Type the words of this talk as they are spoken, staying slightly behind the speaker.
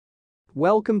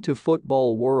Welcome to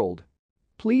Football World.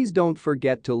 Please don't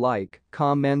forget to like,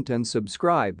 comment and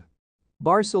subscribe.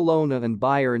 Barcelona and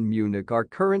Bayern Munich are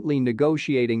currently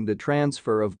negotiating the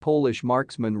transfer of Polish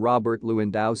marksman Robert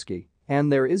Lewandowski,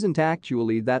 and there isn't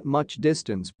actually that much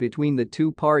distance between the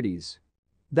two parties.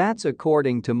 That's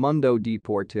according to Mundo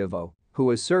Deportivo,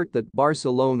 who assert that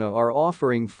Barcelona are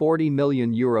offering €40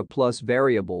 million plus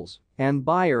variables and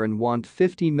Bayern want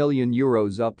 €50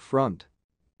 million up front.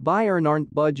 Bayern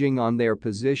aren't budging on their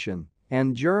position,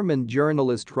 and German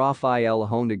journalist Raphael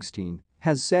Honigstein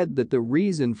has said that the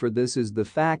reason for this is the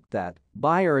fact that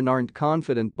Bayern aren't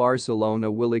confident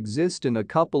Barcelona will exist in a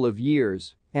couple of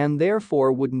years and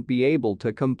therefore wouldn't be able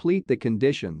to complete the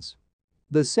conditions.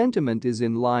 The sentiment is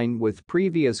in line with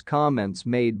previous comments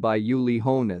made by Uli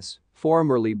Hoeneß,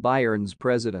 formerly Bayern's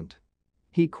president.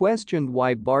 He questioned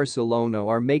why Barcelona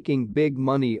are making big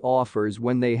money offers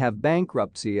when they have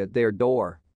bankruptcy at their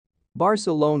door.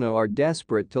 Barcelona are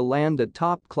desperate to land a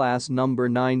top-class number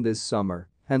 9 this summer,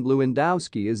 and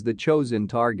Lewandowski is the chosen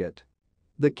target.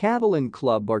 The Catalan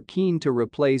club are keen to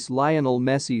replace Lionel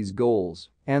Messi's goals,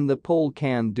 and the Pole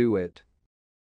can do it.